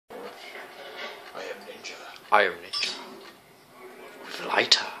Iron Ninja. With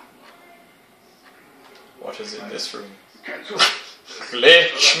lighter. What is in this room?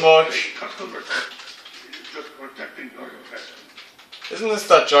 Glitch much. Isn't this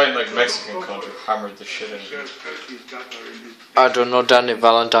that giant like Mexican cunt who hammered the shit out of it? I don't know, Danny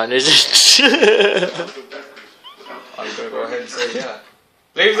Valentine, is it? I'm gonna go ahead and say yeah.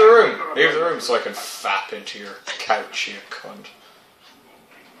 Leave the room! Leave the room so I can fap into your couch, you cunt.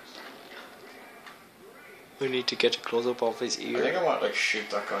 We need to get a close up of his ear. I think I might like shoot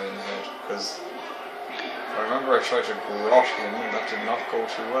that guy in the head, because I remember I tried to grot him and that did not go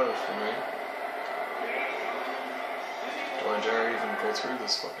too well for me. Do I dare even go through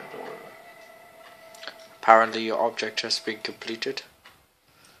this fucking door? Apparently your object has been completed.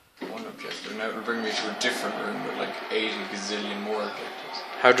 One objective. Now it'll bring me to a different room with like 80 gazillion more objectives.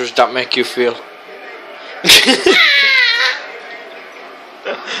 How does that make you feel?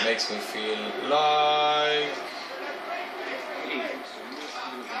 It makes me feel like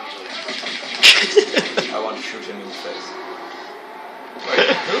I want to shoot him in the face.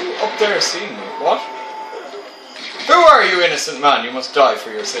 Wait, who up there has seen me? What? Who are you, innocent man? You must die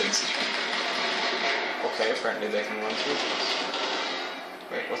for your sins. Okay, apparently they can run through this.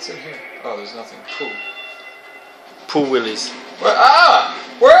 Wait, what's in here? Oh, there's nothing. Cool. Poor Willies. Where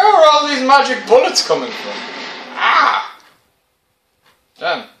are all these magic bullets coming from? Ah!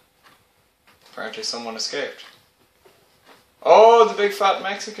 Damn. Apparently someone escaped. Oh, the big fat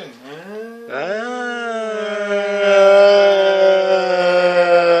Mexican.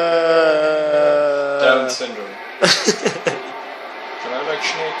 Down syndrome. Can I like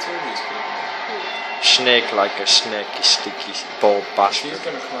snake through these people? Snake like a snaky, sticky bald bastard. He's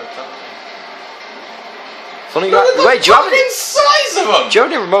gonna come out that way. Funny guy. Wait, do you have any size of him? Do you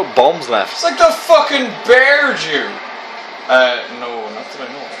have any remote bombs left? It's like the fucking bear Jew. No, not that I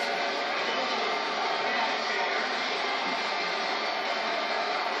know of.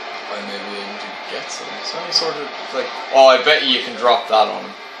 I may be able to get some. Is there any sort of like? Oh, I bet you can drop that on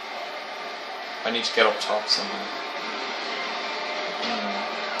him. I need to get up top somehow.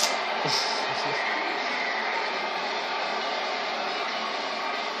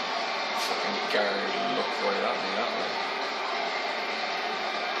 Fucking guard look right at me that way.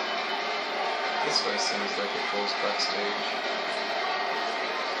 This way seems like it goes backstage.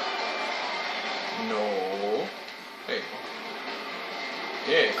 No. Hey.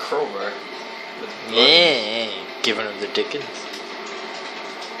 Yeah, crowbar. Yeah, giving him the dickens.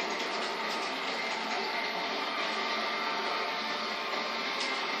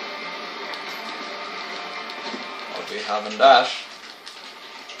 I'll be having that.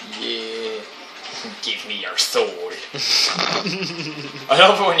 Yeah. Give me your soul. I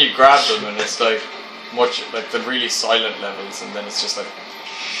love it when you grab them and it's like much like the really silent levels and then it's just like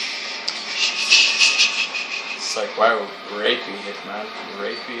it's like wow, rapey hitman.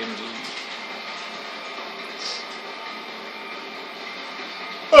 Rapey indeed.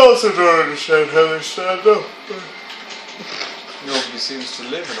 I also don't understand how they stand up. Nobody seems to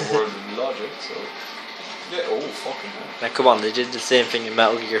live in a world of logic, so yeah, oh fucking hell. Now come on, they did the same thing in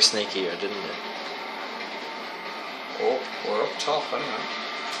Metal Gear Snake here, didn't they? Oh, we're up top anyway.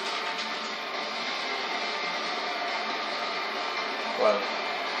 Well.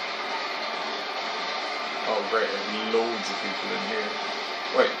 Oh great, there's loads of people in here.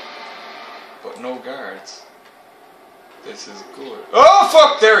 Wait. But no guards. This is good. Oh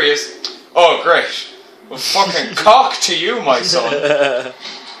fuck, there he is! Oh great. Well fucking cock to you, my son.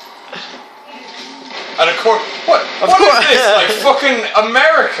 And of course, what is this? Like fucking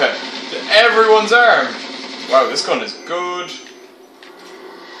America? Everyone's armed. Wow, this gun is good.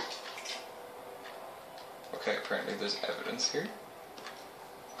 Okay, apparently there's evidence here.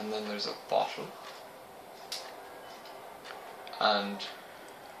 And then there's a bottle. And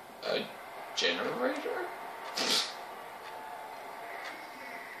a generator?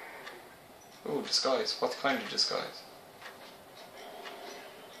 Ooh, disguise. What kind of disguise?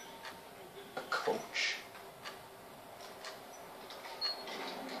 A coach.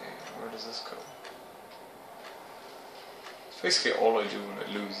 Okay, where does this go? It's basically all I do when I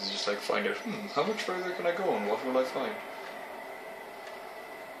lose is just like find out, how much further can I go and what will I find?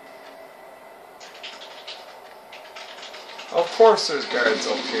 Of course there's guards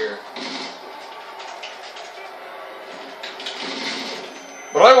up here.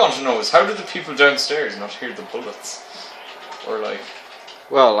 What I want to know is how did the people downstairs not hear the bullets? Or like...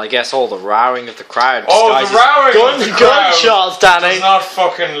 Well, I guess all the roaring of the crowd. Oh, the roaring of the crowd! Gunshots, Danny! It's not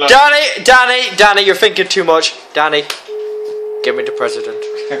fucking like... Danny, you're thinking too much. Danny, give me the president.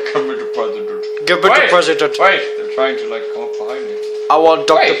 Give me the president. Give me the president. Wait, they're trying to like come up behind me. I want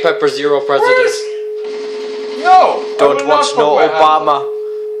Dr. Pepper Zero president. No! Don't want to know Obama.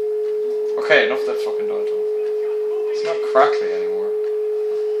 Okay, enough of that fucking Donald Trump. It's not crackly anymore.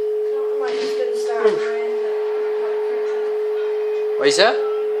 What is that?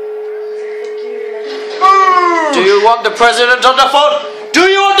 Do you want the president on the phone? Do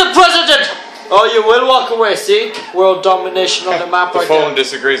you want the president? Oh, you will walk away, see? World domination on the map right there. The phone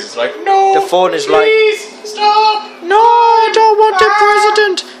disagrees. It's like, no! The phone is please, stop! No, I don't want the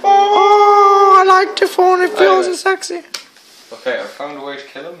president! Oh, I like the phone, it feels so sexy. Okay, I found a way to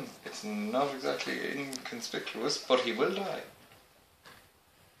kill him. It's not exactly inconspicuous, but he will die.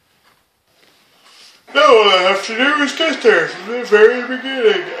 Now all I have to do is get there from the very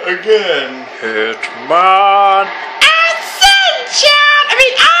beginning, again. Hitman! Absolution!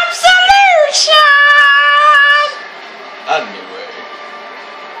 Anyway.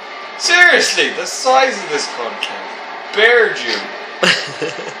 Seriously, the size of this conclave. Bear Jew.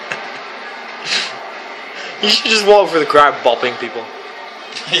 You should just walk through the crowd bopping people.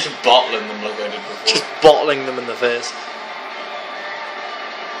 He's bottling them like I did before. Just bottling them in the face.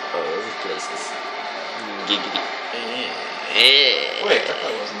 Oh, places. Giggity. Wait, that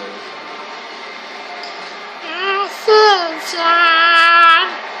guy wasn't there.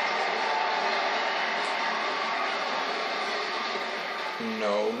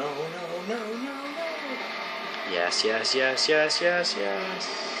 No. Yes.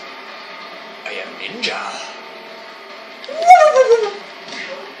 I am ninja.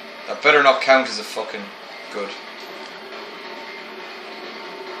 That better not count as a fucking good.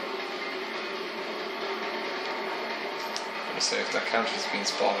 I'm gonna say if that counted as being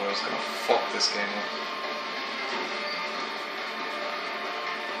spotted, I was gonna fuck this game up.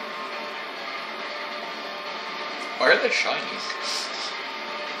 Why are they shiny?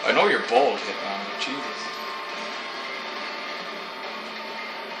 I know you're bald, Hitman, but Jesus.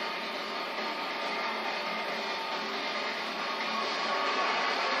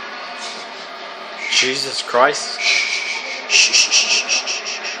 Jesus Christ. Be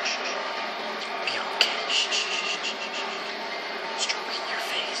okay. Stroking your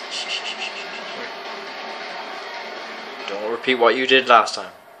face. Don't repeat what you did last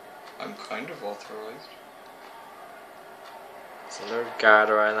time. I'm kind of authorized. There's a little guard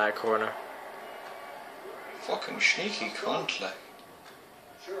around that corner. Fucking sneaky cunt, like.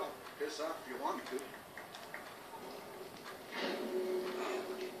 Sure, I'll piss off if you want to.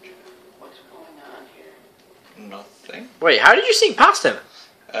 What's going on here? Nothing. Wait, how did you sneak past him?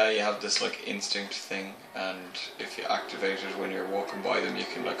 You have this like instinct thing, and if you activate it when you're walking by them, you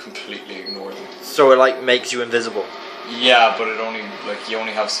can like completely ignore them. So it like makes you invisible. Yeah, but it only like you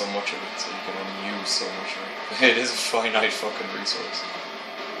only have so much of it, so you can only use so much of it. It is a finite fucking resource.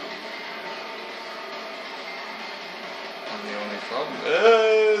 And the only problem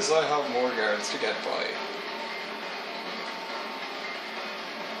is I have more guards to get by.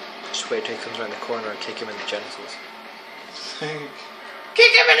 Just wait till he comes around the corner and kick him in the genitals.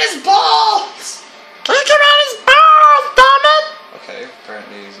 Kick him in his balls! Kick him in his balls, damn it! Okay,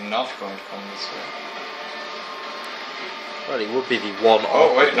 apparently he's not going to come this way. Well, he would be the one.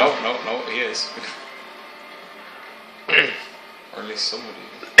 Oh wait, no, he is. Or at least somebody.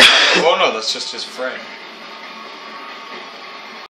 Oh no, that's just his friend.